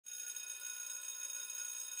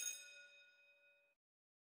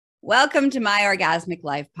Welcome to My Orgasmic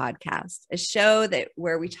Life Podcast, a show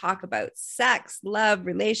where we talk about sex, love,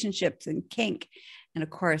 relationships, and kink. And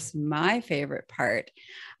of course, my favorite part,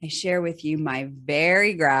 I share with you my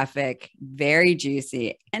very graphic, very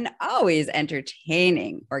juicy, and always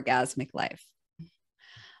entertaining orgasmic life.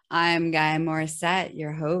 I'm Gaia Morrissette,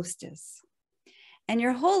 your hostess, and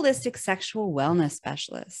your holistic sexual wellness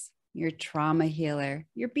specialist, your trauma healer,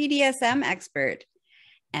 your BDSM expert,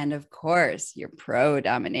 and of course, your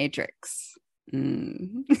pro-dominatrix.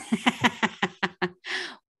 The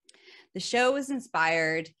show was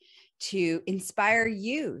inspired to inspire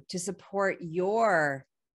you to support your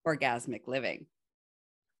orgasmic living.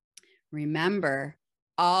 Remember,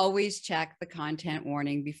 always check the content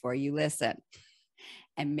warning before you listen,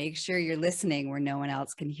 and make sure you're listening where no one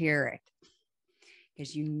else can hear it,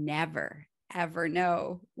 because you never, ever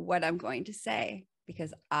know what I'm going to say,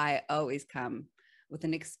 because I always come with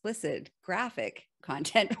an explicit graphic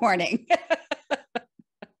content warning.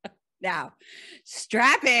 Now,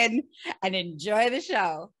 strap in and enjoy the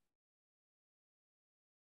show.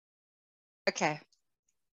 Okay.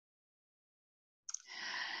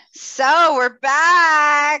 So we're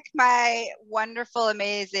back, my wonderful,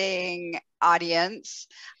 amazing audience.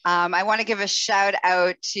 I want to give a shout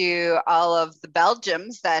out to all of the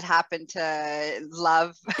Belgians that happen to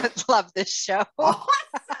love this show.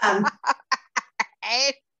 Awesome.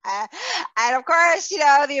 And of course,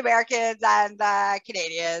 the Americans and the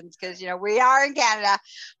Canadians, because, we are in Canada,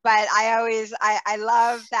 but I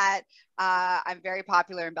love that I'm very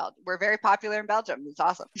popular in Belgium. We're very popular in Belgium. It's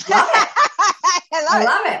awesome. Love it. I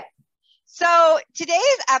love it. So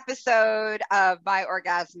today's episode of My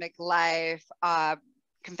Orgasmic Life,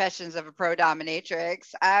 Confessions of a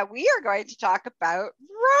Pro-Dominatrix, we are going to talk about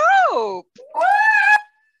rope.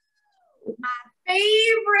 My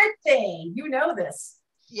favorite thing. You know this.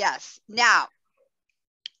 Yes. Now,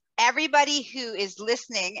 everybody who is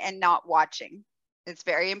listening and not watching, it's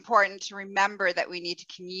very important to remember that we need to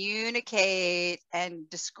communicate and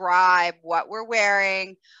describe what we're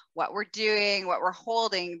wearing, what we're doing, what we're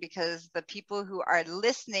holding, because the people who are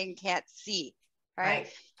listening can't see, right?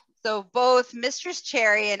 So both Mistress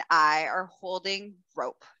Cherry and I are holding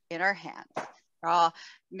rope in our hands. We're all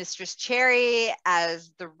Mistress Cherry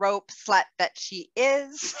as the rope slut that she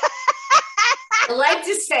is. I like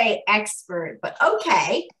to say expert, but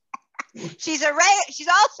okay. She's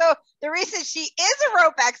also the reason she is a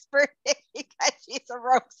rope expert is because she's a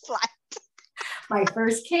rope slut. My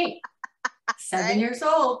first kink, 7 years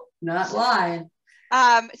old, not lying.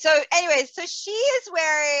 So she is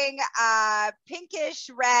wearing a pinkish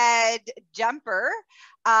red jumper,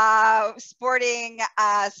 sporting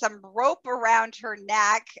some rope around her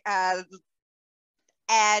neck,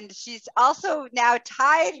 and she's also now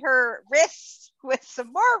tied her wrists with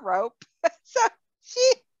some more rope. So she,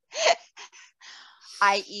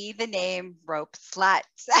 i.e. the name rope slut.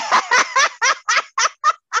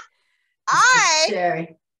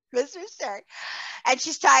 Mistress Cherry. And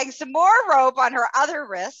she's tying some more rope on her other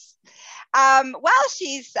wrists while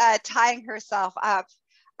she's tying herself up.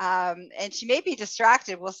 And she may be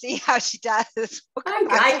distracted. We'll see how she does.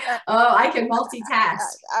 I can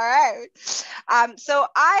multitask. All right. So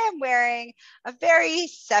I am wearing a very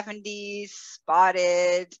 70s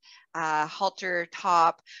spotted halter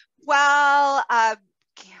top while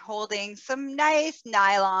holding some nice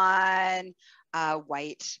nylon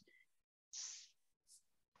white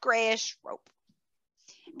grayish rope.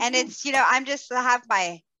 And it's, I have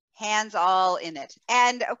my hands all in it.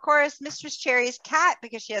 And of course, Mistress Cherry's cat,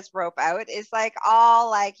 because she has rope out, is all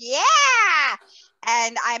like, yeah.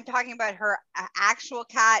 And I'm talking about her actual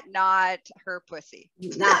cat, not her pussy.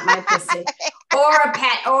 Not my pussy. Or a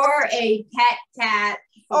pet cat.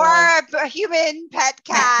 Or a human pet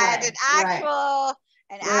cat. An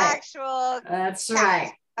actual That's cat.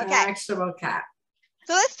 right. Okay. An actual cat.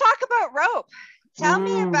 So let's talk about rope. Tell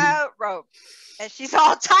me about rope. And she's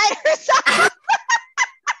all tied herself.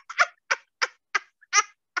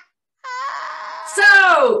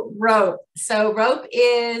 So rope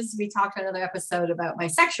is, we talked on another episode about my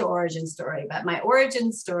sexual origin story, but my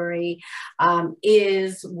origin story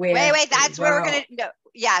is with. Wait, that's where we're going to, no,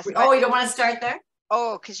 yes. You don't want to start there?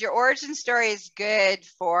 Oh, because your origin story is good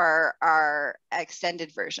for our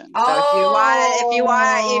extended version. So if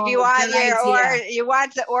you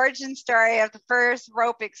want the origin story of the first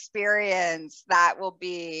rope experience, that will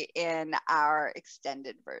be in our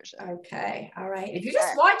extended version. Okay, all right. If you're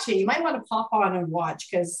just watching, you might want to pop on and watch,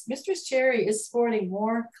 because Mistress Cherry is sporting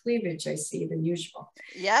more cleavage, I see, than usual.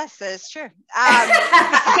 Yes, that's true.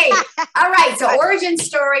 Okay, all right. So origin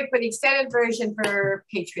story for the extended version for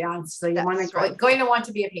Patreon. So you want to going to want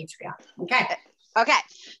to be a Patreon. Okay. Okay.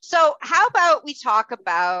 So how about we talk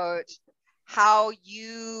about how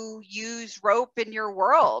you use rope in your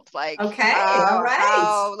world, like okay, all right.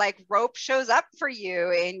 how like rope shows up for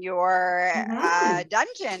you in your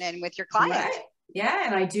dungeon and with your clients. Right. Yeah,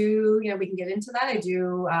 and I do, we can get into that. I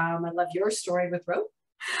do, I love your story with rope.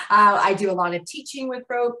 I do a lot of teaching with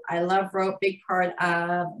rope. I love rope, big part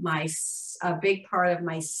of my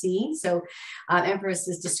scene. So Empress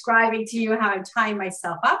is describing to you how I'm tying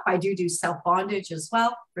myself up. I do self-bondage as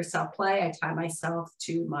well for self-play. I tie myself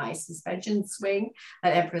to my suspension swing.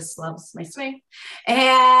 Empress loves my swing.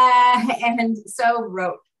 And so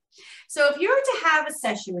rope. So if you were to have a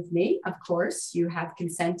session with me, of course, you have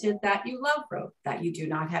consented that you love rope, that you do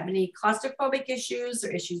not have any claustrophobic issues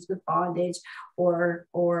or issues with bondage or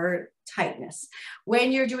tightness.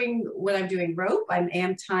 When I'm doing rope, I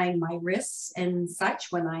am tying my wrists and such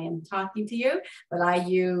when I am talking to you, but I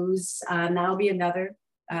use, that'll be another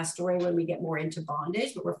story when we get more into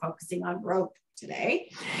bondage, but we're focusing on rope today,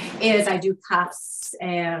 is I do cuffs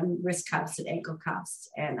and wrist cuffs and ankle cuffs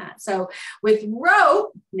and that. So with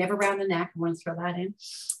rope, never around the neck, I want to throw that in,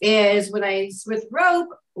 is with rope,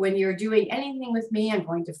 when you're doing anything with me, I'm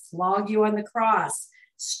going to flog you on the cross,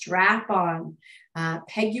 strap on,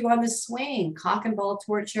 peg you on the swing, cock and ball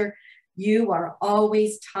torture. You are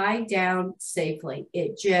always tied down safely.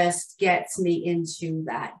 It just gets me into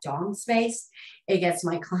that dom space. It gets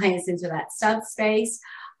my clients into that sub space.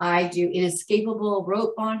 I do inescapable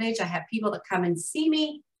rope bondage. I have people that come and see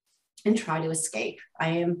me and try to escape. I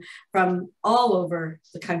am from all over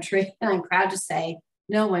the country, and I'm proud to say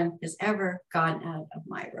no one has ever gotten out of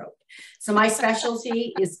my rope. So my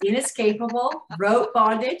specialty is inescapable rope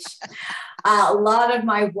bondage. A lot of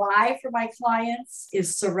my why for my clients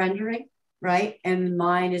is surrendering, right? And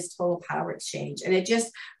mine is total power exchange. And it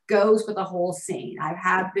just goes with the whole scene. I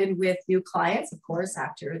have been with new clients, of course,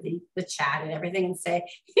 after the chat and everything, and say,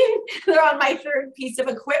 they're on my third piece of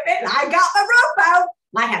equipment. And I got the rope out.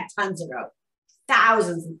 I have tons of rope,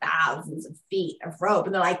 thousands and thousands of feet of rope.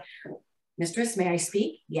 And they're like, Mistress, may I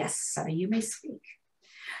speak? Yes, some of you may speak.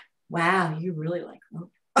 Wow, you really like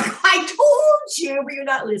rope. I told you, but you're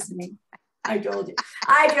not listening. I told you.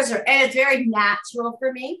 And it's very natural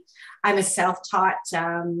for me. I'm a self-taught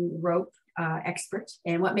rope expert.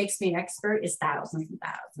 And what makes me an expert is thousands and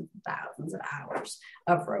thousands and thousands of hours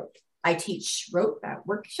of rope. I teach rope at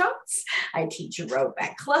workshops. I teach rope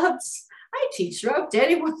at clubs. I teach rope to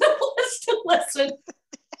anyone that wants to listen.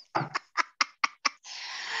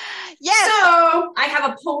 Yes. So I have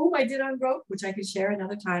a poem I did on rope, which I could share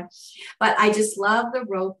another time. But I just love the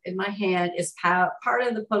rope in my hand is part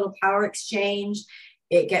of the total power exchange.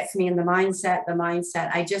 It gets me in the mindset.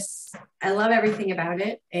 I love everything about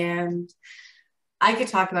it. And I could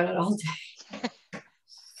talk about it all day.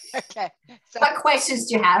 Okay. So what questions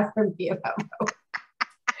do you have for me about rope?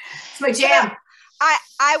 It's my jam. So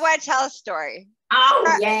I want to tell a story.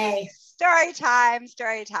 Oh, yay. Story time.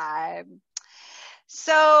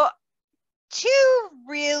 So 2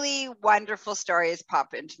 really wonderful stories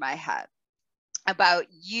pop into my head about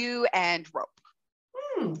you and rope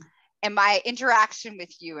and my interaction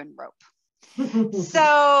with you and rope.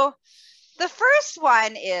 So the first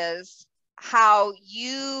one is how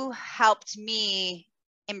you helped me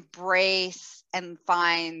embrace and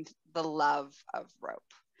find the love of rope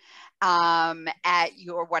at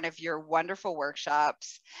one of your wonderful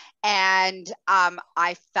workshops. And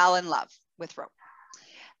I fell in love with rope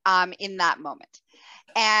in that moment.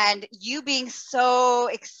 And you being so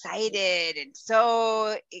excited and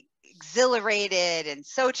so exhilarated and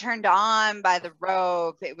so turned on by the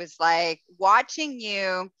rope. It was like watching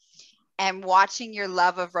you and watching your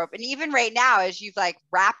love of rope. And even right now, as you've like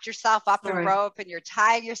wrapped yourself up in rope and you're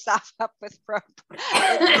tying yourself up with rope,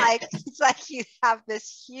 it's like you have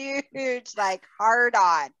this huge like hard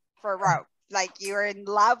on for rope. Like you're in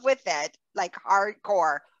love with it, like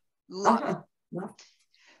hardcore love.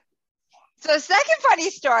 So the second funny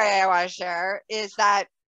story I want to share is that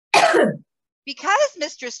because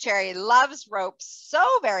Mistress Cherry loves rope so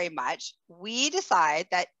very much, we decide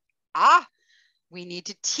that, we need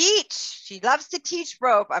to teach. She loves to teach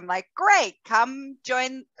rope. I'm like, great, come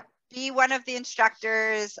be one of the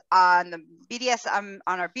instructors on the BDSM,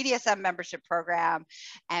 on our BDSM membership program,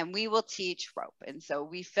 and we will teach rope. And so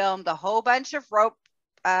we filmed a whole bunch of rope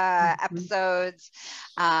episodes,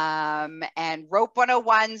 and Rope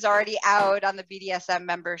 101's already out on the BDSM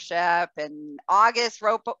membership, and August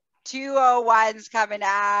Rope 201's coming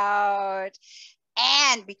out.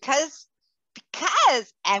 And because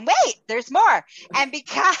and wait, there's more. And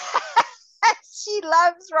because she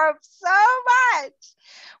loves rope so much,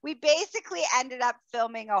 we basically ended up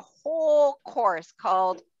filming a whole course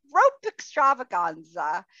called rope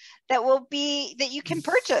extravaganza that you can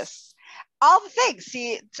purchase. All the things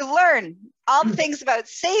to learn all the things about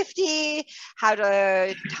safety, how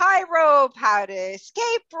to tie rope, how to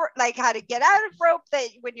escape, like how to get out of rope that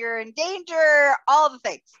when you're in danger, all the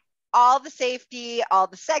things, all the safety, all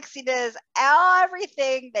the sexiness,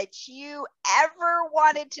 everything that you ever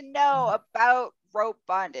wanted to know about rope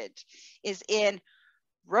bondage is in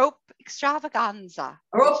rope extravaganza.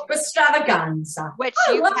 Rope extravaganza. Which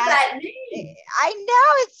I you love can, that name. I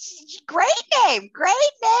know, it's a great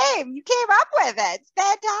name. You came up with it. It's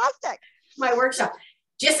fantastic. My workshop.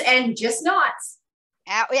 Just knots.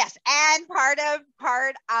 Yes, and part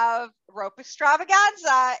of rope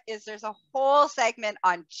extravaganza is there's a whole segment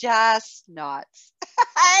on just knots.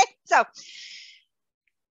 So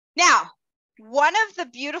now, one of the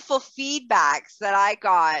beautiful feedbacks that I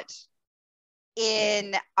got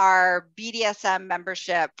in our BDSM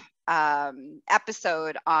membership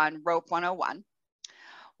episode on Rope 101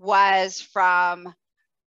 was from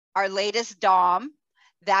our latest Dom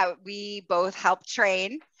that we both helped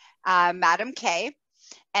train, Madam K.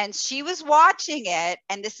 And she was watching it,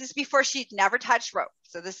 and this is before she'd never touched rope.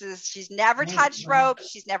 So she's never touched rope.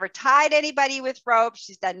 She's never tied anybody with rope.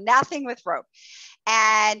 She's done nothing with rope.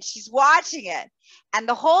 And she's watching it. And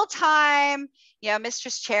the whole time,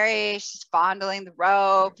 Mistress Cherry, she's fondling the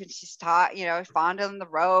rope, and she's fondling the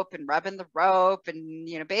rope and rubbing the rope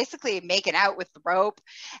and, basically making out with the rope.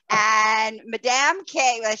 And Madame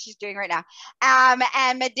K, like she's doing right now.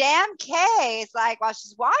 And Madame K is like, while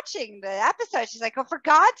she's watching the episode, she's like, oh, for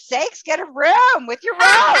God's sakes, get a room with your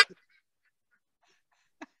rope.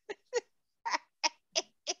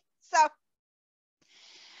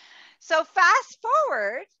 So fast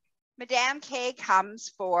forward, Madame K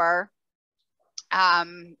comes for,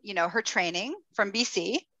 her training from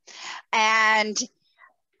BC, and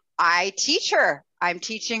I teach her. I'm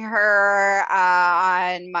teaching her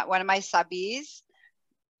on one of my subbies,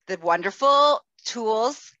 the wonderful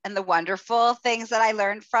tools and the wonderful things that I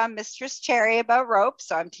learned from Mistress Cherry about rope.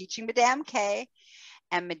 So I'm teaching Madame K,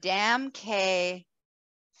 and Madame K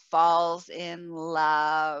falls in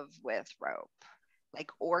love with rope. Like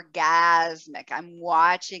orgasmic. I'm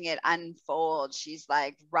watching it unfold. She's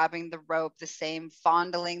like rubbing the rope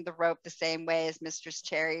fondling the rope the same way as Mistress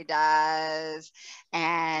Cherry does.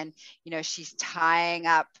 And, she's tying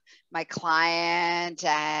up my client,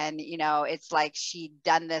 and, it's like she'd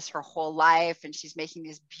done this her whole life, and she's making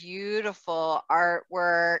this beautiful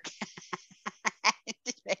artwork.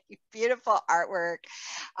 Beautiful artwork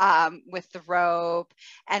with the rope.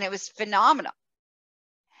 And it was phenomenal.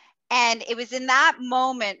 And it was in that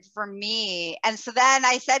moment for me. And so then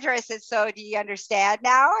I said to her, I said, so do you understand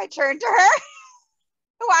now? I turned to her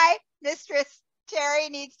why Mistress Cherry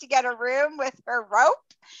needs to get a room with her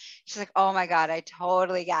rope. She's like, oh my God, I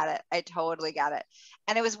totally got it. I totally got it.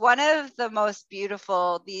 And it was one of the most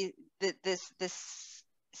beautiful, this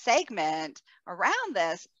segment around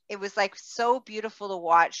this. It was like so beautiful to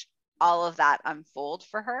watch all of that unfold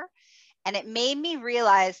for her. And it made me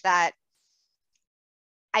realize that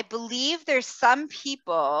I believe there's some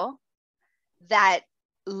people that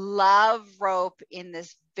love rope in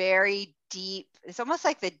this very deep, it's almost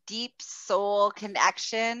like the deep soul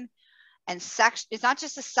connection, and it's not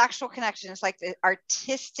just a sexual connection, it's like the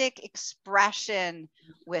artistic expression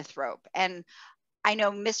with rope. And I know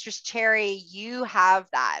Mistress Cherry, you have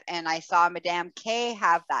that, and I saw Madame K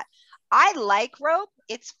have that. I like rope.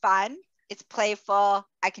 It's fun. It's playful.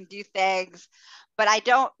 I can do things, but I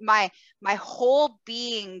don't, my whole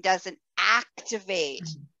being doesn't activate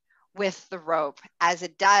with the rope as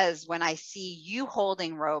it does when I see you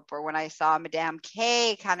holding rope, or when I saw Madame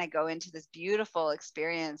K kind of go into this beautiful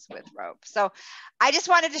experience with rope. So I just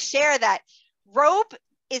wanted to share that rope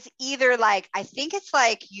is either like, I think it's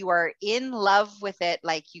like you are in love with it,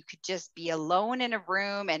 like you could just be alone in a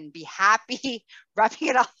room and be happy rubbing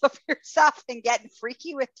it all over yourself and getting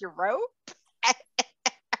freaky with your rope.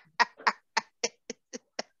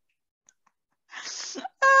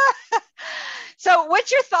 So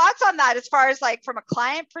what's your thoughts on that, as far as like from a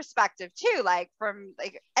client perspective too, like from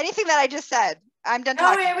like anything that I just said? I'm done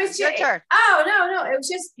talking. It was your turn. Oh, no, it was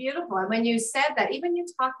just beautiful. And when you said that, even you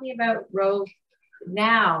talking about rope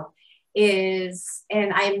now and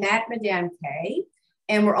I met Madame K,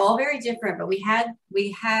 and we're all very different, but we had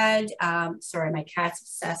sorry, my cat's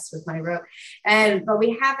obsessed with my rope, but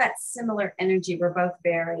we have that similar energy. We're both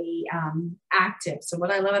very active. So what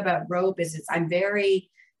I love about rope is I'm very,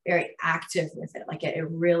 very active with it. Like it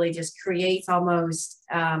really just creates almost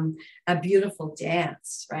a beautiful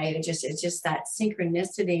dance, right? It's just that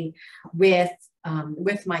synchronicity with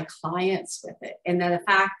with my clients with it. And then the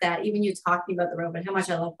fact that even you talking about the rope and how much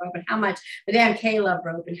I love rope and how much Madame K loved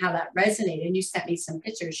rope and how that resonated. And you sent me some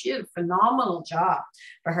pictures. She did a phenomenal job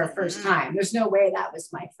for her first time. There's no way that was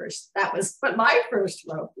what my first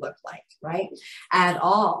rope looked like, right? At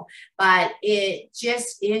all. But it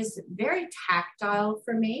just is very tactile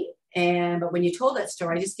for me. But when you told that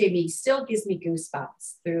story, it still gives me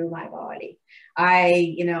goosebumps through my body.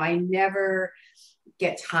 I never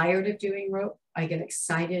get tired of doing rope. I get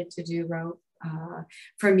excited to do rope.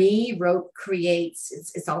 For me, rope creates,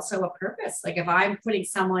 it's also a purpose. Like if I'm putting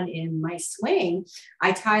someone in my swing,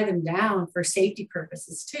 I tie them down for safety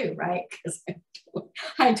purposes too, right? Because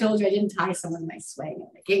I told you I didn't tie someone in my swing and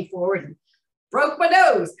I came forward and broke my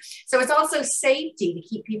nose. So it's also safety to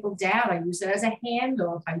keep people down. I use it as a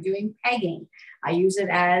handle if I'm doing pegging. I use it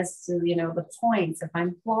as, the points if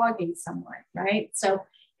I'm flogging someone, right? So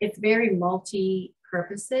it's very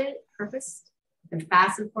multi-purposed and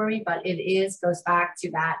faceted for me, but it goes back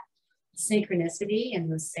to that synchronicity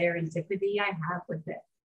and the serendipity I have with it.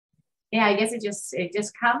 Yeah, I guess it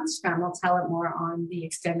just comes from, I'll tell it more on the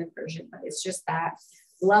extended version, but it's just that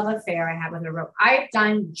love affair I have with a rope. I've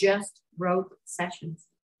done just rope sessions,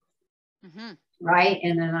 right?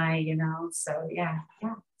 And then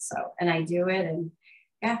and I do it, and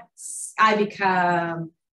I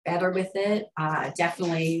become better with it.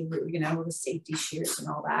 Definitely, with the safety shears and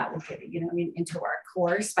all that, we'll get into our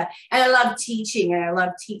course. And I love teaching, and I love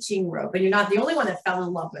teaching rope. And you're not the only one that fell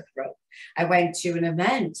in love with rope. I went to an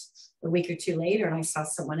event a week or two later, and I saw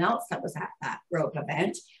someone else that was at that rope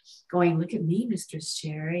event going, look at me, Mistress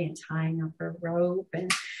Sherry, and tying up her rope.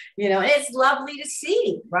 And, and it's lovely to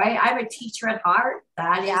see, right? I'm a teacher at heart.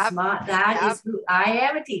 That is who I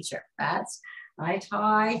am, a teacher. I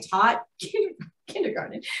taught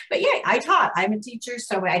kindergarten, but I taught. I'm a teacher,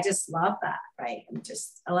 so I just love that, right?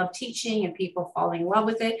 I love teaching and people falling in love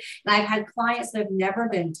with it. And I've had clients that have never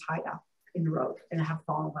been tied up in rope and have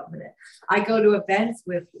fallen in love with it. I go to events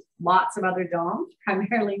with lots of other doms,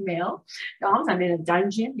 primarily male doms. I'm in a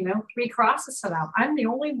dungeon, 3 crosses set out. I'm the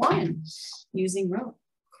only one using rope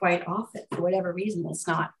quite often for whatever reason. It's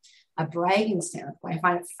not a bragging standpoint. I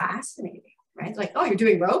find it fascinating. Right? It's like, oh, you're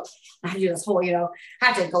doing rope? I have to do this whole, I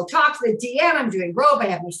have to go talk to the DM. I'm doing rope. I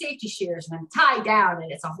have my safety shears and I'm tied down,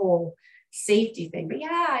 and it's a whole safety thing. But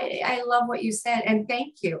I love what you said, and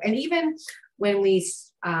thank you. And even when we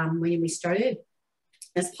started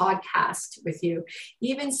this podcast with you,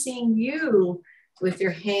 even seeing you with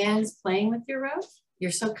your hands playing with your rope,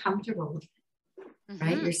 you're so comfortable with it,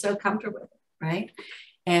 right? You're so comfortable with it, right?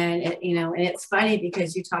 And and it's funny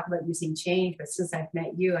because you talk about using change, but since I've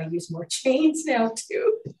met you, I use more chains now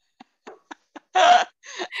too. Because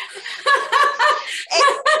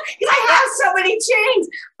I have so many chains.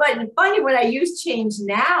 But funny, when I use change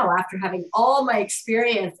now, after having all my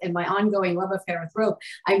experience and my ongoing love affair with rope,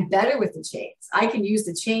 I'm better with the chains. I can use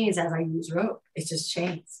the chains as I use rope. It's just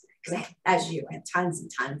chains. Because I have tons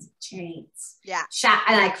and tons of chains. Yeah.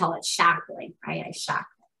 And I call it shackling, right? I shackle.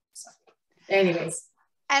 So anyways.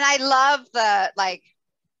 And I love the, like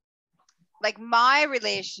my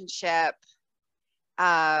relationship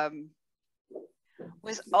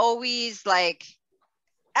was always like,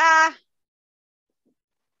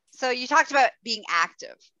 so you talked about being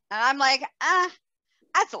active. And I'm like,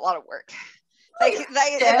 that's a lot of work.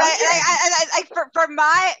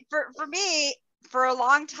 For me, for a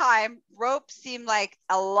long time, rope seemed like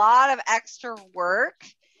a lot of extra work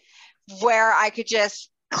where I could just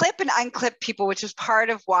clip and unclip people, which is part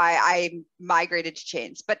of why I migrated to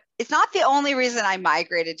chains. But it's not the only reason I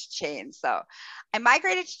migrated to chains, though. I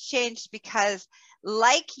migrated to chains because,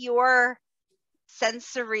 like your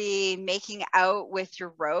sensory making out with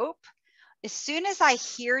your rope, as soon as I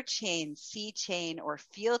hear chain, see chain, or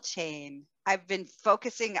feel chain, I've been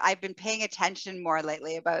paying attention more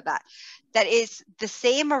lately about that. That is the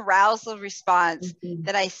same arousal response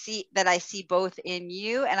that I see both in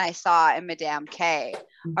you and I saw in Madame K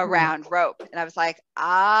around rope. And I was like,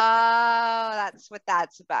 that's what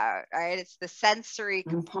that's about, right? It's the sensory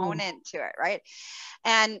component to it, right?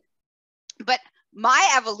 But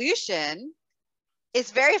my evolution is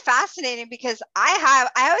very fascinating because I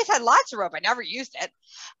always had lots of rope. I never used it.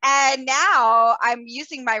 And now I'm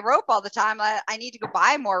using my rope all the time. I need to go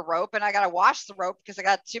buy more rope, and I got to wash the rope because I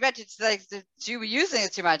got too much. It's like using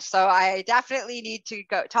it too much. So I definitely need to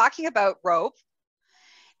go talking about rope.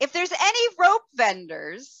 If there's any rope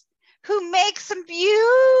vendors who make some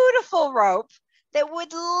beautiful rope that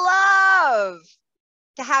would love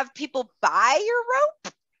to have people buy your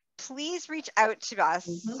rope, please reach out to us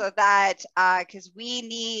so that, because we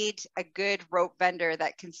need a good rope vendor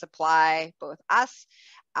that can supply both us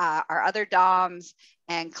our other DOMs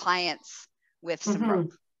and clients with some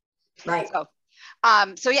rope. Right.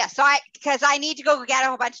 Because I need to go get a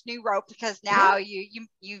whole bunch of new rope, because now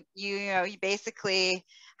you basically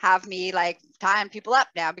have me like tying people up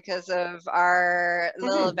now because of our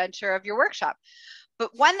little adventure of your workshop.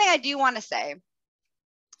 But one thing I do want to say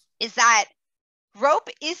is that rope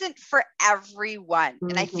isn't for everyone.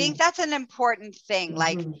 And I think that's an important thing.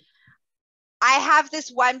 Like, I have this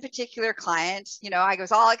one particular client, I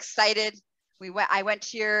was all excited. I went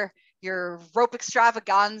to your rope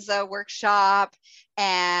extravaganza workshop,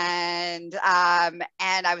 and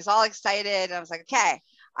I was all excited. And I was like, okay,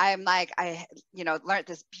 I learned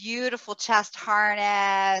this beautiful chest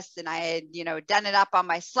harness, and I had, done it up on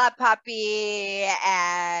my slut puppy,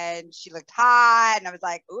 and she looked hot, and I was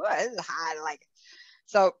like, ooh, this is hot.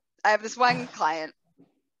 So I have this one client,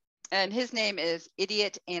 and his name is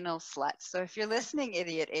Idiot Anal Slut. So if you're listening,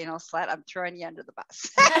 Idiot Anal Slut, I'm throwing you under the bus.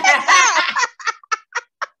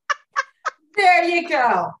 There you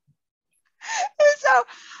go. So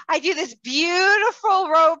I do this beautiful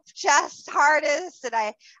rope chest harness, and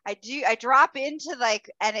I drop into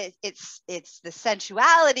and it's the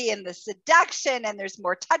sensuality and the seduction, and there's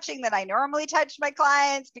more touching than I normally touch my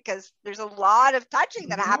clients, because there's a lot of touching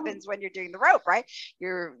that happens when you're doing the rope, right?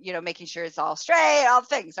 You're, making sure it's all straight, all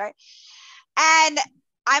things, right? And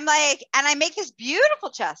I make this beautiful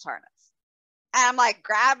chest harness. And I'm like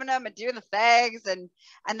grabbing them and doing the things, and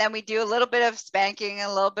then we do a little bit of spanking and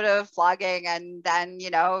a little bit of flogging, and then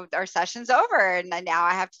our session's over. And then now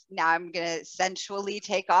I'm gonna sensually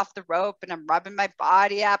take off the rope, and I'm rubbing my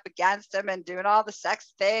body up against him and doing all the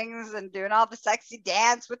sex things and doing all the sexy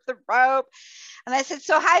dance with the rope. And I said,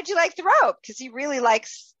 so how'd you like the rope? Because he really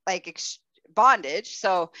likes bondage,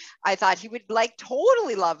 so I thought he would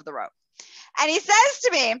totally love the rope. And he says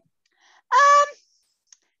to me, it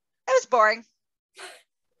was boring.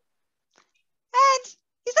 And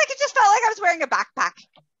he's like, it just felt like I was wearing a backpack.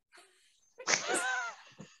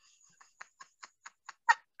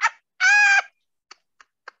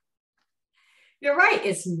 You're right.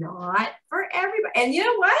 It's not for everybody. And you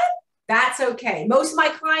know what? That's okay. Most of my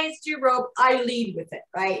clients do rope. I lead with it,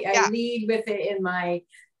 right? I lead with it in my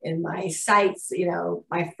sites.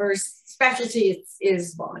 My first specialty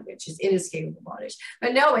is bondage, is inescapable bondage.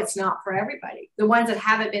 But no, it's not for everybody. The ones that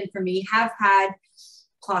haven't been for me have had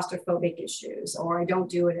claustrophobic issues, or I don't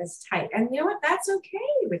do it as tight. And you know what? That's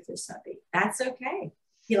okay with your subby. That's okay.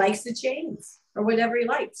 He likes the chains or whatever he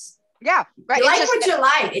likes. Yeah, right. You like what you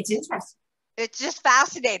like. It's interesting. It's just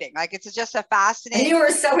fascinating. It's just a fascinating. And you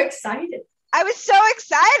were so excited. I was so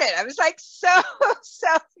excited. I was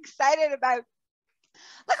so excited about,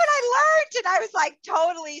 look what I learned. And I was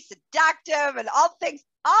totally seductive and all the things.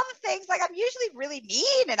 I'm usually really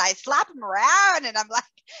mean, and I slap him around, and I'm like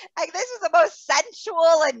this is the most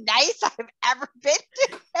sensual and nice I've ever been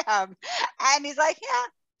to him. And he's like, yeah.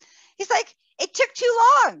 He's like, it took too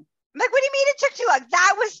long. I'm like, what do you mean it took too long?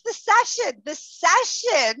 That was the session. The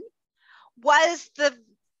session was the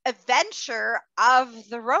adventure of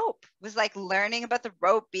the rope. It was learning about the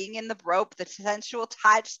rope, being in the rope, the sensual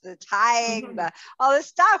touch, the tying, all this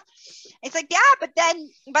stuff. It's yeah, but then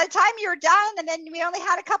by the time you were done, and then we only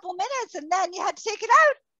had a couple minutes, and then you had to take it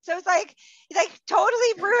out. So it's he's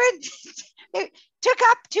totally ruined. It took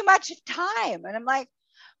up too much time. And I'm like,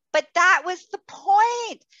 but that was the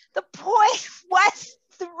point. The point was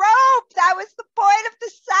the rope. That was the point of the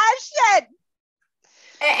session.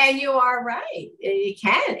 And you are right. It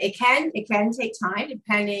can take time,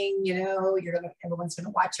 depending, everyone's going to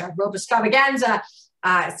watch our rope extravaganza,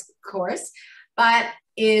 of course, but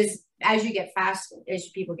as you get faster, as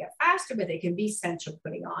people get faster, but it can be sensual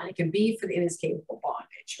putting on. It can be for the inescapable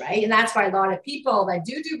bondage, right? And that's why a lot of people that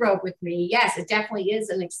do rope with me, yes, it definitely is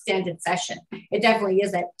an extended session. It definitely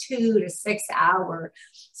is that 2 to 6 hour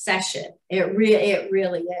session. It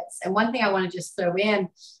really is. And one thing I want to just throw in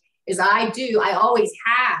is I always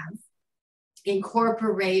have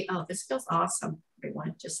incorporate, this feels awesome,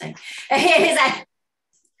 everyone, just saying, is that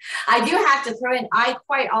I do have to throw in, I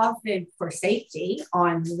quite often, for safety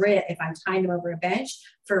on wrist, if I'm tying them over a bench,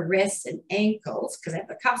 for wrists and ankles, because I have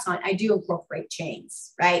the cuffs on, I do incorporate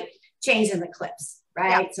chains, right? Chains in the clips,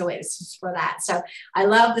 right? Yeah. So it's just for that. So I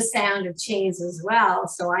love the sound of chains as well.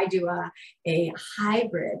 So I do a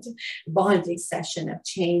hybrid bonding session of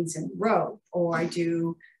chains and rope, or I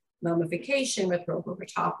do mummification with rope over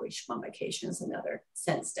top, which mummification is another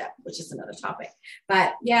sense step, which is another topic.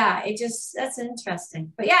 But yeah, that's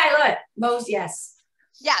interesting. But yeah, I love it. Yes.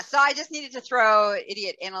 Yeah, so I just needed to throw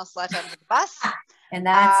Idiot Anal Slut under the bus. And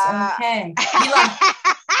that's okay.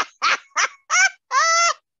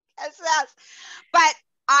 Yes. But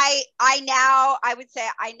I would say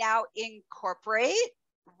I now incorporate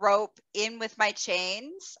rope in with my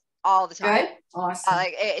chains all the time. Good. Awesome.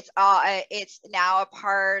 Like it's now a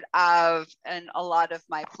part of, and a lot of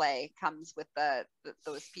my play comes with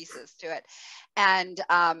those pieces to it. And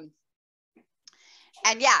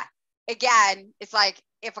yeah, again, it's like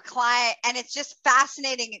if a client, and it's just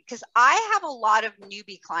fascinating because I have a lot of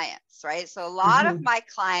newbie clients, right? So a lot of my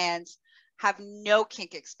clients have no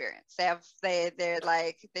kink experience. They're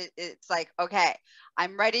like, it's like, okay,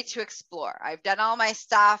 I'm ready to explore. I've done all my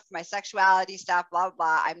stuff, my sexuality stuff, blah, blah,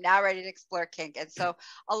 blah. I'm now ready to explore kink. And so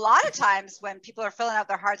a lot of times when people are filling out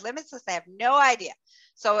their hard limits list, they have no idea.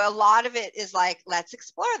 So a lot of it is like, let's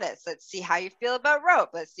explore this. Let's see how you feel about rope.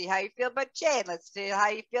 Let's see how you feel about chain. Let's see how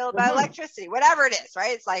you feel about electricity, whatever it is,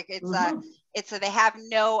 right? It's like, so they have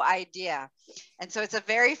no idea. And so it's a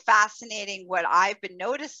very fascinating, what I've been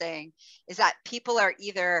noticing is that people are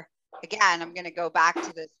either, again, I'm going to go back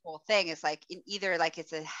to this whole thing. It's like either like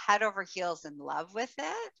it's a head over heels in love with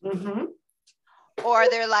it, or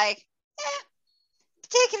they're like,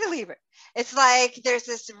 take it or leave it. It's like, there's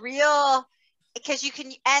this real, because you can,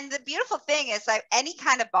 and the beautiful thing is like any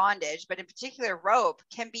kind of bondage, but in particular rope,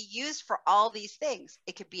 can be used for all these things.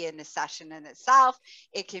 It could be in a session in itself.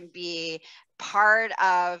 It can be part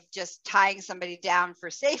of just tying somebody down for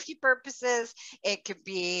safety purposes. It could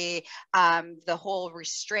be the whole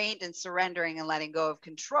restraint and surrendering and letting go of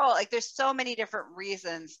control. Like there's so many different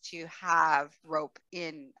reasons to have rope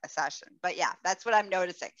in a session. But yeah, that's what I'm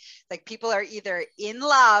noticing. Like people are either in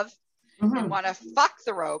love and want to fuck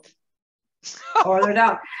the rope, or they're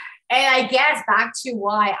not. And I guess back to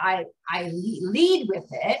why I lead with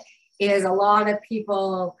it is a lot of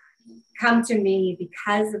people come to me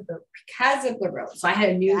because of the rope. So I had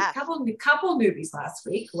a couple newbies last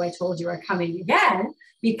week who I told you are coming again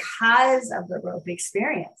because of the rope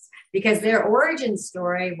experience, because their origin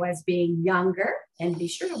story was being younger. And be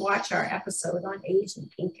sure to watch our episode on age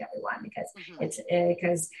and kink, everyone, because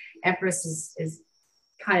because Empress is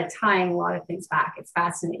kind of tying a lot of things back. It's a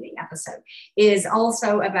fascinating episode. It is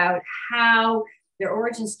also about how their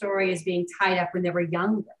origin story is being tied up when they were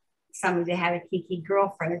younger. They had a kinky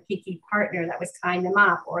girlfriend or kinky partner that was tying them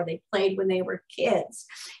up, or they played when they were kids.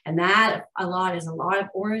 And that a lot of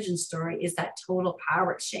origin story is that total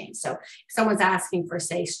power exchange. So if someone's asking for,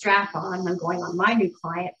 say, strap on, I'm going on my new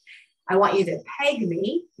client, I want you to peg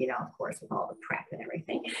me, of course, with all the prep and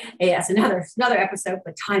everything. Yes, another episode,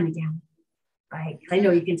 but tie me down. Right? I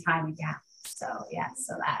know you can tie me down. So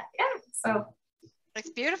so it's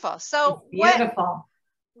beautiful. So it's beautiful.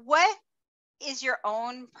 What is your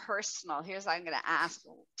own personal? Here's what I'm going to ask.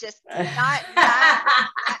 Just not.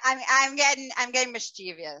 I'm getting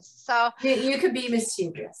mischievous. So you could be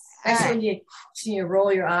mischievous, especially when you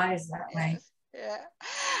roll your eyes that way.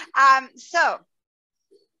 Yeah. So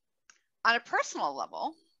on a personal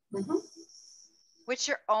level, what's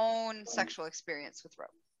your own sexual experience with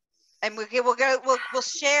rope? And we'll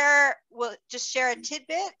just share a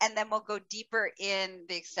tidbit, and then we'll go deeper in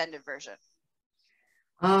the extended version.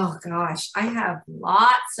 Oh gosh, I have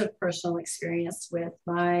lots of personal experience with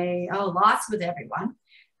lots with everyone.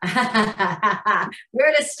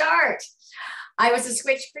 Where to start? I was a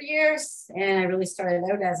switch for years, and I really started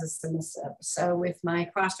out as a submissive. So with my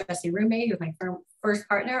cross-dressing roommate, who was my first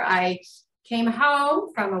partner, I came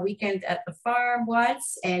home from a weekend at the farm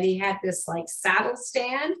once, and he had this like saddle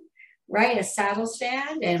stand. Right, a saddle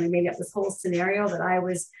stand, and we made up this whole scenario that I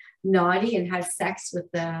was naughty and had sex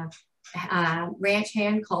with the ranch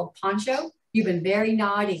hand called Poncho. You've been very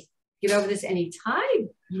naughty. Get over this anytime.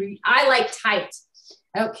 I like tight.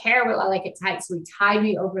 I don't care what I like it tight. So he tied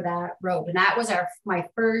me over that rope, and that was my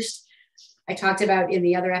first. I talked about in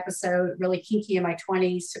the other episode, really kinky in my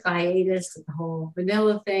 20s. Took a hiatus with the whole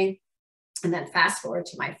vanilla thing. And then fast forward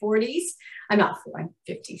to my 40s. I'm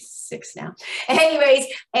 56 now. Anyways,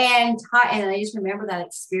 and I just remember that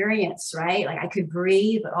experience, right? Like I could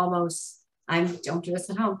breathe, but almost, don't do this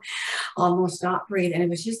at home, almost not breathe. And it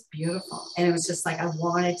was just beautiful. And it was just like, I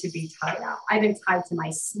wanted to be tied up. I've been tied to my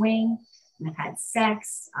swing, and I've had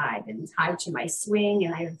sex. I've been tied to my swing,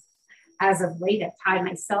 and as of late, I've tied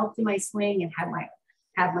myself to my swing and have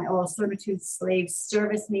my oral servitude slave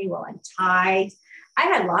service me while I'm tied. I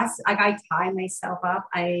had lots, I tie myself up.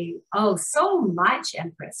 So much,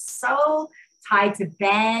 Empress. So tied to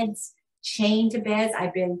beds, chained to beds.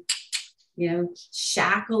 I've been,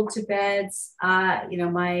 shackled to beds.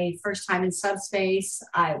 My first time in subspace,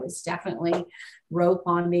 I was definitely rope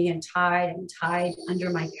on me and tied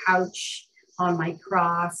under my couch on my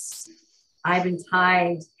cross. I've been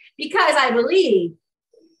tied because I believe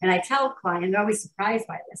And I tell clients, and they're always surprised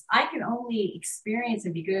by this, I can only experience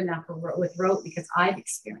and be good enough with rope because I've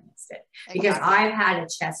experienced it. Because I've had a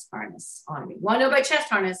chest harness on me. Want to know about chest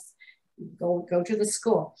harness? Go to the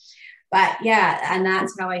school. But yeah, and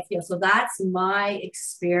that's how I feel. So that's my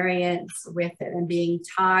experience with it, and being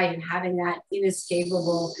tied and having that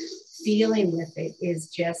inescapable feeling with it is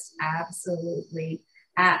just absolutely,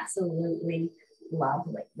 absolutely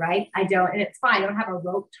lovely, right? And it's fine. I don't have a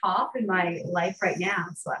rope top in my life right now.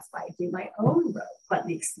 So that's why I do my own rope. But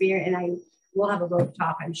the experience, and I will have a rope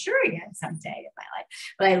top, I'm sure, again someday in my life.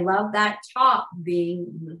 But I love that top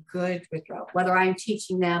being good with rope, whether I'm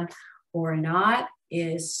teaching them or not,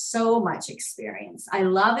 is so much experience. I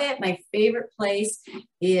love it. My favorite place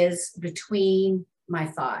is between my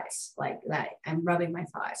thighs, like that. I'm rubbing my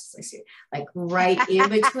thighs, like right in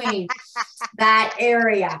between that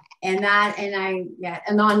area. And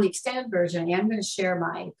on the extended version, I'm going to share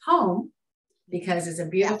my poem because it's a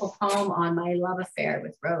beautiful poem on my love affair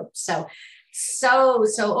with rope. So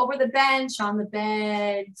over the bench, on the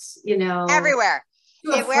bed, everywhere.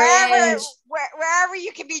 Wherever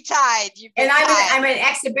you can be tied. I'm an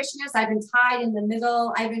exhibitionist. I've been tied in the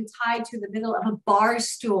middle. I've been tied to the middle of a bar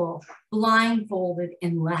stool, blindfolded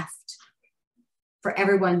and left for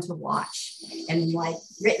everyone to watch, and like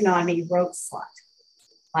written on me, rope slut,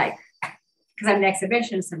 like, because I'm an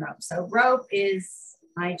exhibitionist in rope. So rope is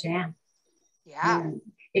my jam. Yeah. And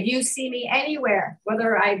if you see me anywhere,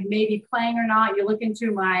 whether I may be playing or not, you look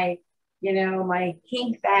into my, my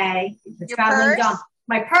kink bag, the traveling dog.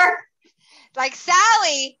 My purse. Like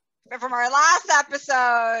Sally from our last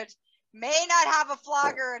episode may not have a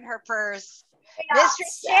flogger in her purse.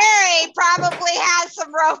 Mistress Sherry probably has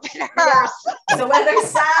some rope in hers. Yeah. So whether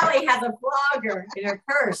Sally has a flogger in her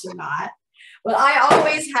purse or not, well, I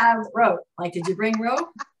always have rope. Like, did you bring rope?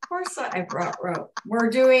 Of course I brought rope. We're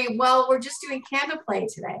just doing candle play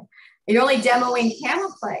today. You're only demoing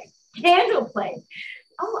candle play.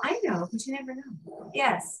 Oh, I know, but you never know.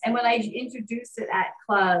 Yes. And when I introduce it at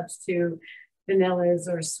clubs to vanillas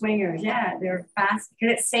or swingers, they're fast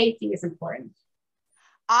because safety is important.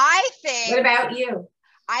 I think. What about you?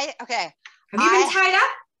 Okay. Have you been tied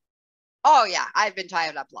up? Oh yeah, I've been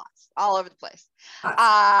tied up lots, all over the place.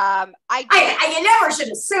 Awesome. You never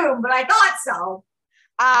should assume, but I thought so.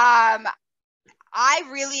 I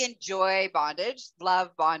really enjoy bondage,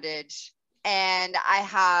 love bondage. And I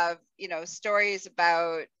have, stories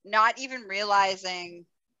about not even realizing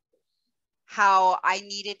how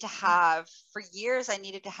for years, I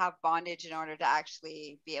needed to have bondage in order to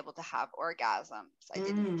actually be able to have orgasms. I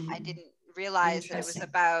didn't realize that it was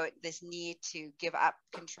about this need to give up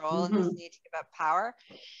control and this need to give up power.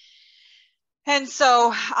 And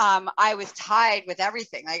so I was tied with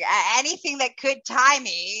everything, like anything that could tied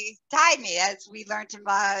me, as we learned in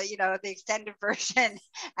the extended version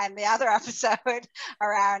and the other episode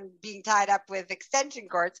around being tied up with extension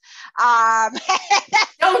cords. Don't do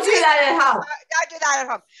that at home. Don't do that at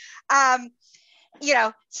home.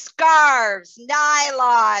 Scarves,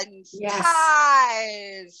 nylons,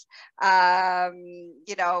 ties,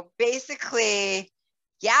 basically.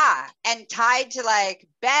 Yeah. And tied to like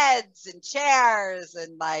beds and chairs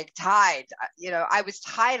and like tied, I was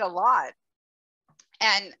tied a lot.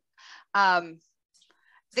 And the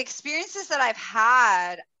experiences that I've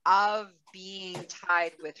had of being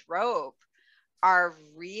tied with rope are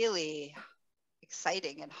really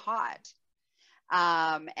exciting and hot.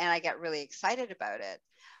 And I get really excited about it.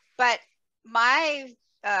 But my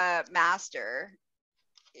master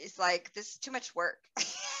is like, this is too much work.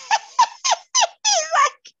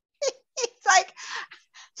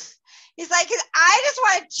 He's like, I just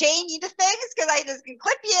want to chain you to things because I just can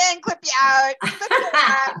clip you in, clip you out,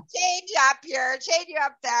 change you up here, change you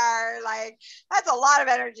up there. Like, that's a lot of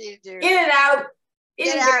energy to do. In and out.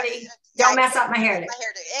 In and out. Don't mess up my hair.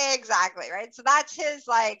 Exactly. Right. So that's his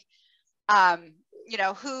like,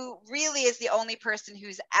 who really is the only person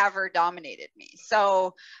who's ever dominated me.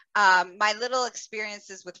 So my little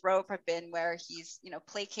experiences with rope have been where he's,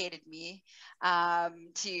 placated me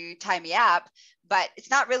to tie me up, but it's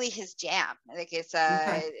not really his jam. Like it's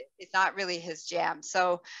not really his jam.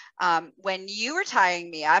 So when you were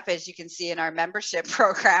tying me up, as you can see in our membership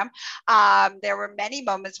program, there were many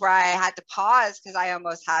moments where I had to pause because I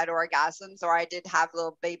almost had orgasms, or I did have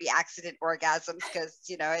little baby accident orgasms because,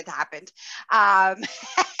 it happened.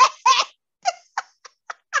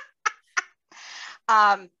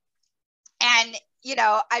 And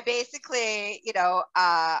I basically,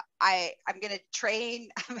 I'm going to train,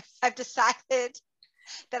 I've decided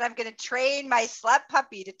that I'm going to train my slut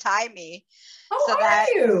puppy to tie me. Oh, so that,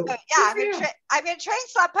 are you? So, yeah, I'm going to train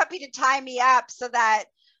slut puppy to tie me up so that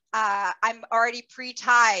I'm already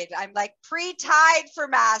pre-tied. I'm like pre-tied for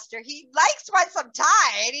master. He wants some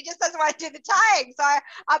tie and he just doesn't want to do the tying. So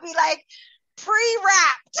I'll be like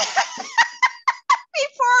pre-wrapped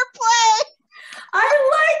before play. I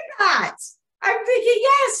like that. I'm thinking,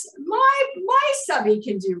 yes, my subby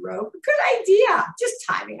can do rope. Good idea. Just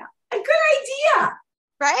tie me up. A good idea.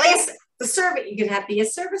 Right? Like the servant, you can be a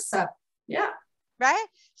service sub. Yeah. Right.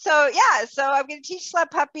 So yeah. So I'm going to teach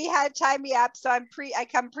Sled Puppy how to tie me up. So I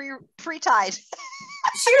come pre-tied.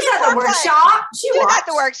 She was at the workshop. She was at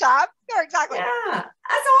the workshop. Yeah, exactly. Yeah.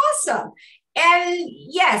 That's awesome. And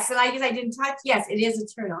yes, and I guess I didn't touch. Yes, it is a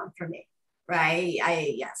turn on for me. Right.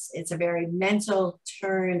 Yes, it's a very mental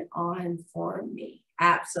turn on for me.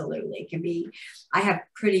 Absolutely. It can be, I have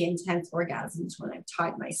pretty intense orgasms when I've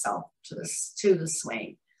tied myself to the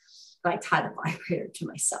swing. But I tie the vibrator to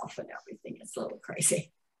myself and everything. It's a little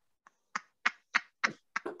crazy.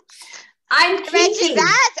 I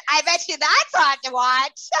bet you that's hard to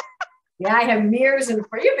watch. Yeah, I have mirrors and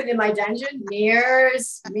you've been in my dungeon.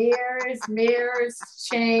 Mirrors,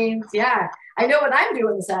 chains. Yeah. I know what I'm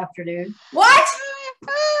doing this afternoon. What?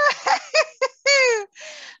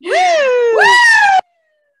 Woo!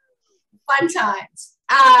 Fun times.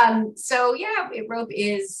 So yeah, rope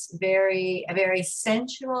is a very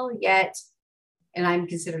sensual yet, and I'm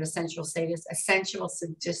considered a sensual sadist, a sensual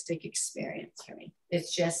sadistic experience for me.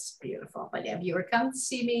 It's just beautiful. But if you ever come to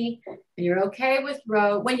see me and you're okay with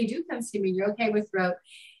rope, when you do come see me, you're okay with rope,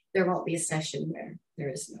 there won't be a session where there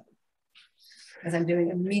is no, because I'm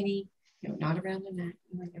doing a mini, not around the neck.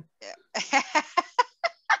 Oh my God.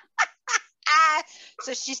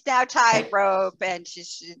 So she's now tied rope and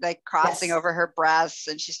she's like crossing over her breasts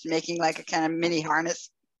and she's making like a kind of mini harness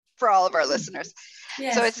for all of our listeners.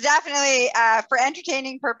 Yes. So it's definitely for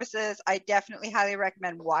entertaining purposes. I definitely highly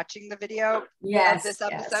recommend watching the video of this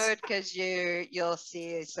episode because you'll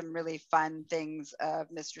see some really fun things of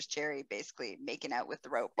Mistress Cherry basically making out with the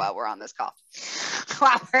rope while we're on this call.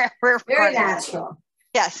 While we're very natural.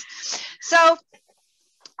 Yes. So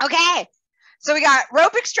okay. So we got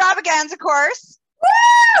rope extravaganza course.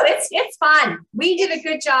 Woo! It's fun. We did a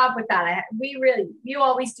good job with that. You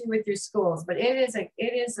always do with your schools, but it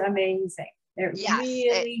is amazing.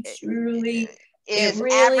 It truly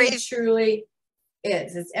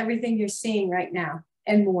is. It's everything you're seeing right now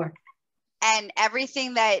and more. And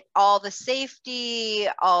everything that all the safety,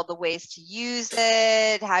 all the ways to use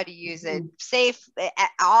it, how to use it safe,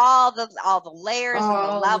 all the layers and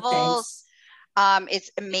the levels.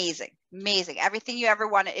 It's amazing. Everything you ever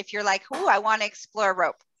wanted. If you're like, I want to explore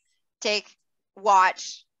rope,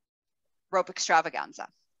 watch Rope Extravaganza.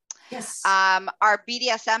 Yes. Our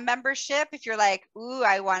BDSM membership, if you're like,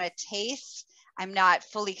 I want to taste, I'm not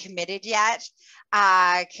fully committed yet,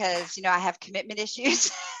 because I have commitment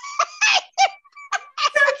issues.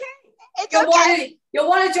 You'll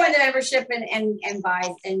want to join the membership and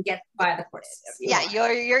buy the courses. Yeah,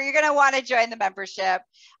 you're gonna want to join the membership,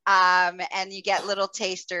 and you get little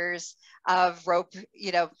tasters of rope,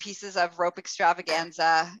 pieces of rope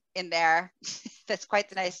extravaganza in there. That's quite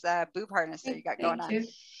the nice boob harness that you got going on.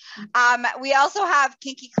 We also have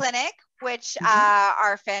Kinky Clinic, which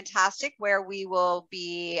are fantastic, where we will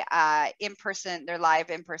be in person. They're live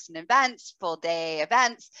in-person events, full day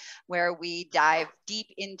events, where we dive deep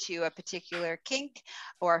into a particular kink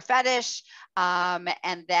or fetish,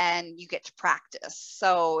 and then you get to practice.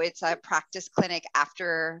 So it's a practice clinic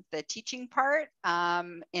after the teaching part,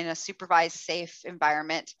 in a supervised, safe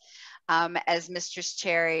environment. As Mistress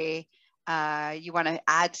Cherry, you want to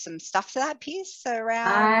add some stuff to that piece around?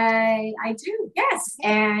 I do, yes.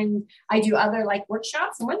 And I do other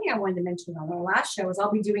workshops. And one thing I wanted to mention on the last show is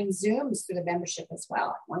I'll be doing Zooms through the membership as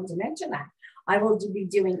well. I wanted to mention that. I will be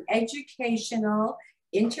doing educational,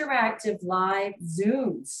 interactive live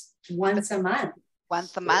Zooms once a month.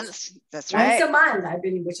 Once a month, that's right. Once a month, I've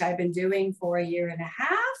been doing for a year and a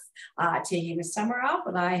half, taking the summer off,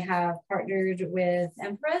 but I have partnered with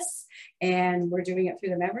Empress, and we're doing it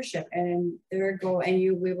through the membership. And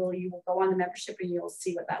you will go on the membership, and you'll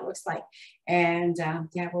see what that looks like. And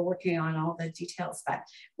we're working on all the details. But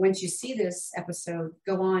once you see this episode,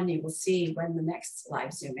 go on, you will see when the next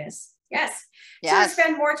live Zoom is. Yes. So to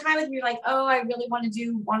spend more time with me, I really want to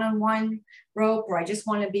do one-on-one rope, or I just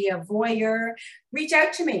want to be a voyeur, reach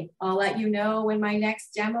out to me. I'll let you know when my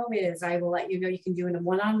next demo is. I will let you know you can do a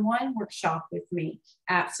one-on-one workshop with me.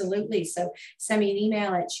 Absolutely. So send me an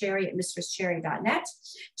email at cherry@mistresscherry.net.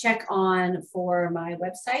 Check on for my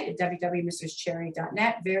website at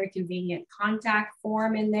www.mistresscherry.net. Very convenient contact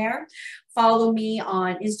form in there. Follow me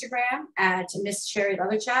on Instagram at Miss Cherry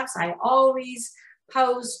Leather Chaps. I always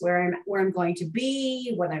post where I'm going to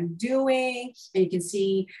be, what I'm doing, and you can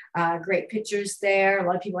see great pictures there. A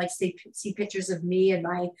lot of people like to see pictures of me and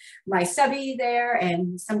my subby there,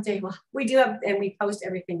 and someday we do have, and we post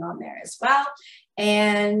everything on there as well,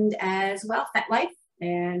 and as well FetLife.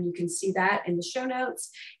 And you can see that in the show notes,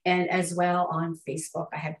 and as well on Facebook.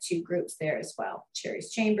 I have 2 groups there as well,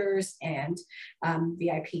 Cherry's Chambers and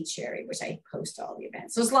VIP Cherry, which I post all the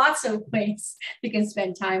events. So there's lots of ways you can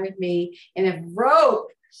spend time with me. And if rope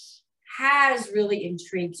has really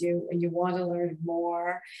intrigued you and you want to learn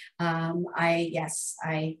more, I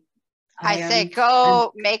say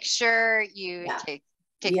go make sure you take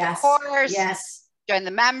the course, join the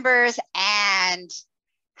members, and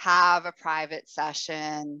have a private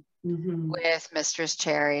session with Mistress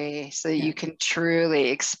Cherry so that you can truly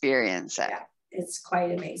experience it. Yeah, it's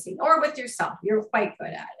quite amazing. Or with yourself. You're quite good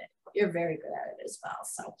at it. You're very good at it as well.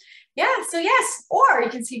 So yes. Or you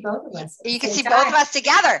can see both of us. You can see both of us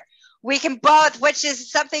together. We can both, which is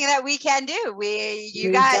something that we can do. We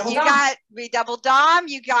double dom.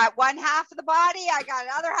 You got one half of the body. I got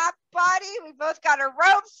another half of the body. We both got our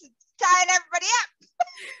ropes tying everybody up.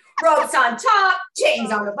 Ropes on top,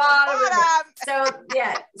 chains on the bottom. So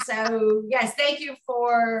yes, thank you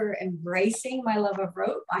for embracing my love of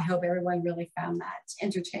rope. I hope everyone really found that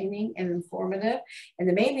entertaining and informative. And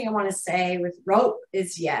the main thing I want to say with rope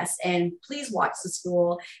is yes, and please watch the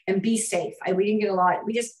school and be safe. We didn't get a lot.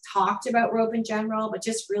 We just talked about rope in general, but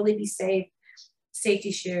just really be safe.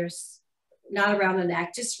 Safety shears, not around the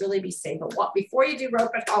neck. Just really be safe. But before you do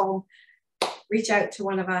rope at home, reach out to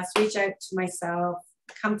one of us. Reach out to myself.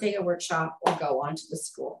 Come take a workshop or go on to the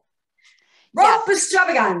school. Rope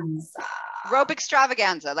extravaganza. Rope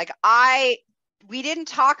extravaganza. We didn't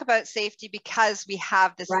talk about safety because we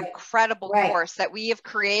have this incredible course that we have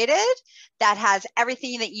created that has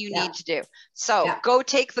everything that you need to do. So go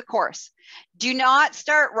take the course. Do not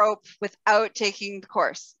start rope without taking the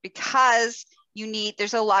course, because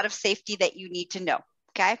there's a lot of safety that you need to know.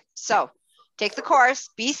 Okay. So take the course,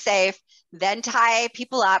 be safe, then tie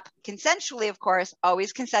people up consensually, of course,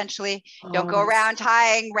 always consensually. Don't go around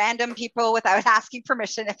tying random people without asking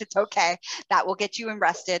permission if it's okay. That will get you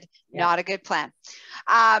arrested. Not a good plan.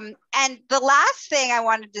 And the last thing I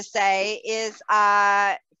wanted to say is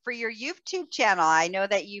for your YouTube channel. I know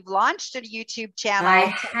that you've launched a YouTube channel. I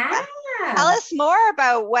have. Tell us more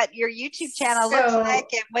about what your YouTube channel looks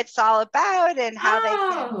like and what it's all about and how they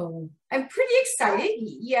can. I'm pretty excited.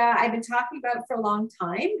 Yeah, I've been talking about it for a long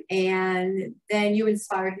time. And then you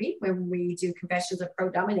inspired me when we do Confessions of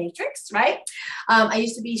Pro-Dominatrix, right? I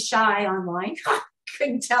used to be shy online.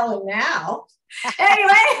 Couldn't tell it now.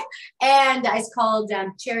 Anyway, and it's called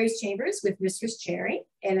Cherry's Chambers with Mistress Cherry,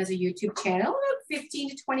 and as a YouTube channel, about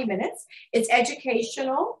 15 to 20 minutes. It's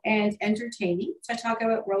educational and entertaining. So I talk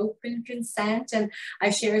about rope and consent, and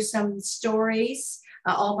I share some stories.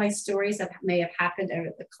 All my stories that may have happened out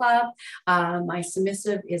at the club. My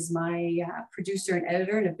submissive is my producer and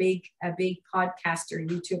editor, and a big podcaster,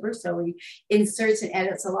 YouTuber. So he inserts and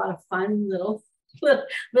edits a lot of fun little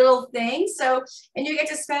things. So, and you get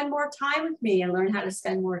to spend more time with me and learn how to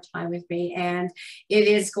spend more time with me. And it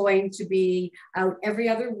is going to be out every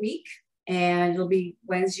other week. And it'll be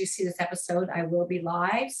Wednesday you see this episode, I will be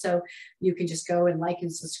live. So you can just go and like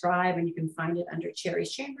and subscribe, and you can find it under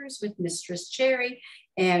Cherry's Chambers with Mistress Cherry.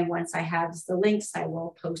 And once I have the links, I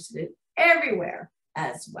will post it everywhere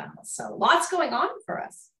as well. So lots going on for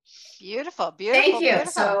us. Beautiful. Thank you.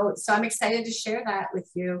 Beautiful. So I'm excited to share that with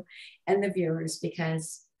you and the viewers,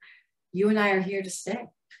 because you and I are here to stay.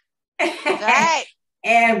 Right.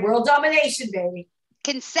 And world domination, baby.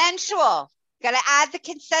 Consensual. Got to add the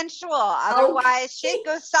consensual. Otherwise, shit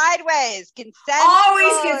goes sideways. Consensual.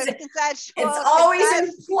 Always consensual. It's always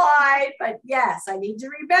implied, but yes, I need to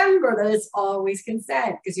remember that it's always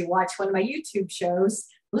consent, because you watch one of my YouTube shows,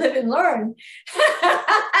 Live and Learn.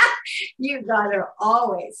 You got to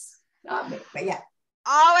always, not me, but yeah.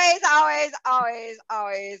 Always.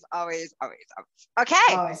 Okay.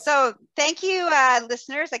 Always. So thank you,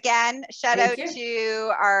 listeners. Again, shout out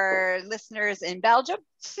to our listeners in Belgium.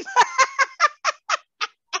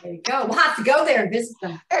 There you go. We'll have to go there and visit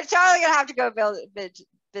them. We're totally going to have to go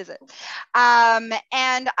visit. And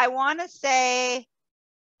I want to say,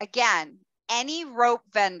 again, any rope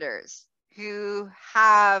vendors who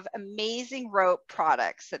have amazing rope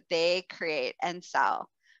products that they create and sell,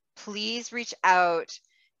 please reach out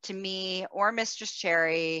to me or Mistress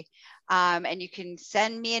Cherry. And you can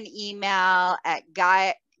send me an email at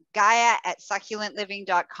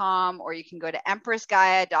Gaia@succulentliving.com, or you can go to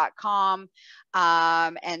empressgaia.com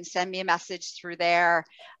and send me a message through there,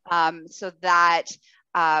 so that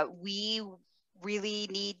we really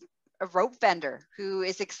need a rope vendor who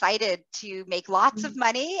is excited to make lots of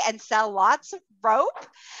money and sell lots of rope.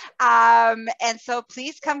 And so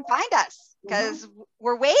please come find us, because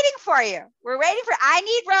we're waiting for you. I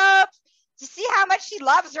need rope to see how much she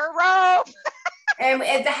loves her rope. And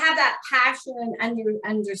to have that passion and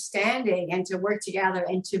understanding, and to work together,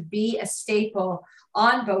 and to be a staple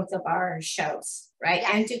on both of our shows, right?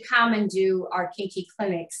 Yes. And to come and do our kinky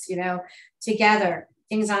clinics, you know, together,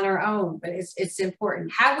 things on our own, but it's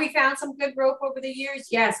important. Have we found some good rope over the years?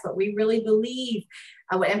 Yes, but we really believe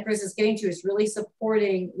what Empress is getting to is really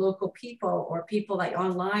supporting local people, or people like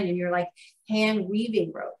online, and you're like hand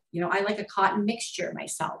weaving rope. You know, I like a cotton mixture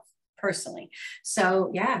myself, personally.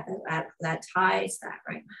 So yeah, that ties that,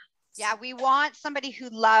 right? Yeah, we want somebody who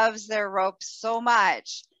loves their rope so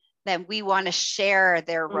much that we want to share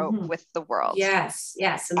their rope with the world. Yes.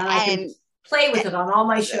 And then I can play with it on all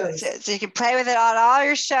my shows. So you can play with it on all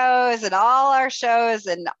your shows and all our shows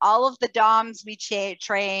and all of the DOMs we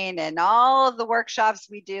train and all of the workshops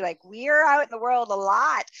we do. Like, we're out in the world a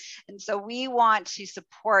lot. And so we want to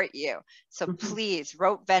support you. So please,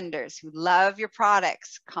 rope vendors who love your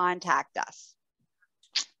products, contact us.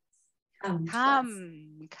 Come.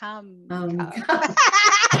 All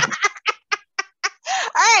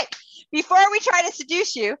right. Before we try to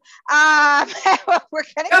seduce you, we're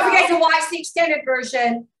going to don't forget to watch the extended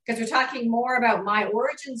version, because we're talking more about my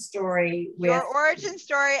origin story. Your origin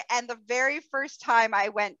story, and the very first time I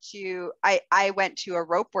went to a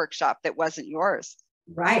rope workshop that wasn't yours.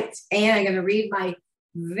 Right, and I'm going to read my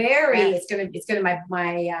my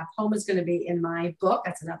poem is going to be in my book.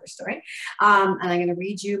 That's another story, and I'm going to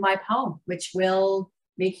read you my poem, which will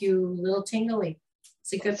make you a little tingly.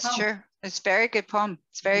 It's a good poem. Sure. It's a very good poem.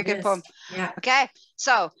 It's a very good poem. Yeah. Okay.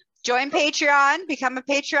 So join Patreon, become a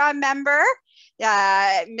Patreon member.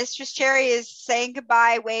 Mistress Cherry is saying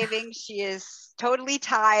goodbye, waving. She is totally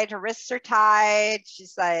tied. Her wrists are tied.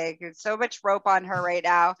 She's like, there's so much rope on her right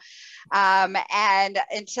now. And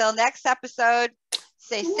until next episode,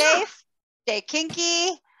 stay safe, stay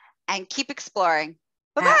kinky, and keep exploring.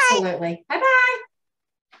 Bye-bye. Absolutely. Bye-bye.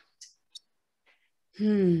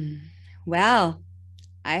 Well,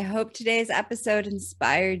 I hope today's episode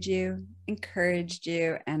inspired you, encouraged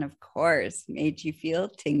you, and of course, made you feel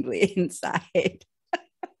tingly inside.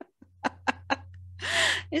 I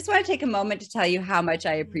just want to take a moment to tell you how much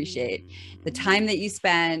I appreciate the time that you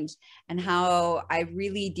spend, and how I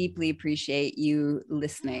really deeply appreciate you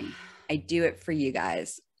listening. I do it for you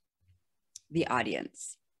guys, the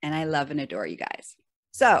audience, and I love and adore you guys.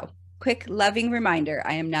 So, quick loving reminder,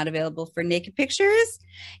 I am not available for naked pictures,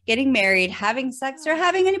 getting married, having sex, or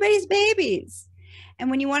having anybody's babies. And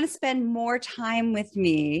when you want to spend more time with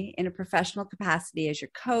me in a professional capacity as your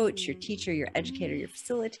coach, your teacher, your educator, your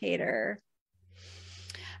facilitator,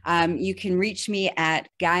 you can reach me at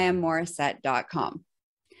GaiaMorrissette.com.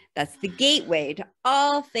 That's the gateway to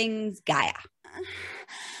all things Gaia.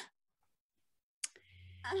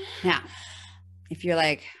 Now, if you're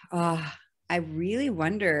like, oh, I really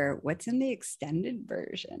wonder what's in the extended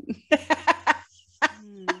version.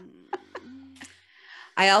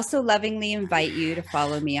 I also lovingly invite you to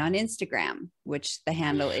follow me on Instagram, which the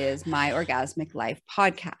handle is My Orgasmic Life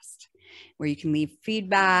Podcast, where you can leave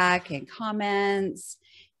feedback and comments.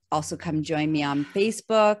 Also come join me on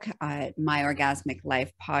Facebook at My Orgasmic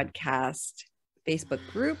Life Podcast Facebook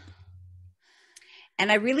group. And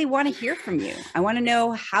I really want to hear from you. I want to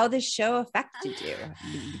know how this show affected you.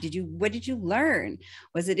 What did you learn?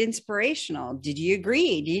 Was it inspirational? Did you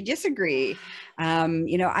agree? Did you disagree? I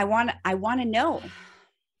want to know,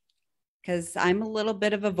 because I'm a little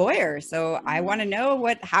bit of a voyeur. So I want to know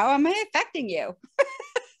how am I affecting you?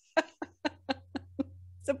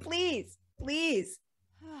 So please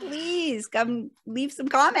come leave some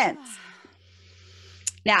comments.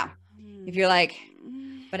 Now, if you're like,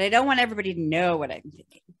 but I don't want everybody to know what I'm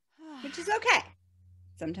thinking, which is okay.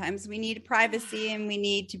 Sometimes we need privacy and we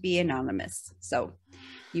need to be anonymous. So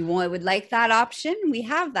you would like that option? We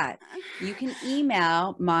have that. You can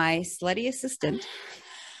email my slutty assistant,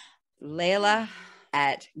 Layla,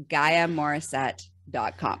 at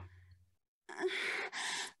GaiaMorrissette.com.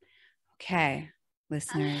 Okay,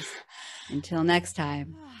 listeners, until next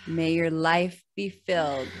time, may your life be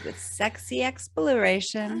filled with sexy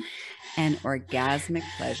exploration and orgasmic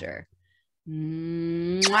pleasure.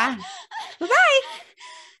 Mwah. Bye-bye.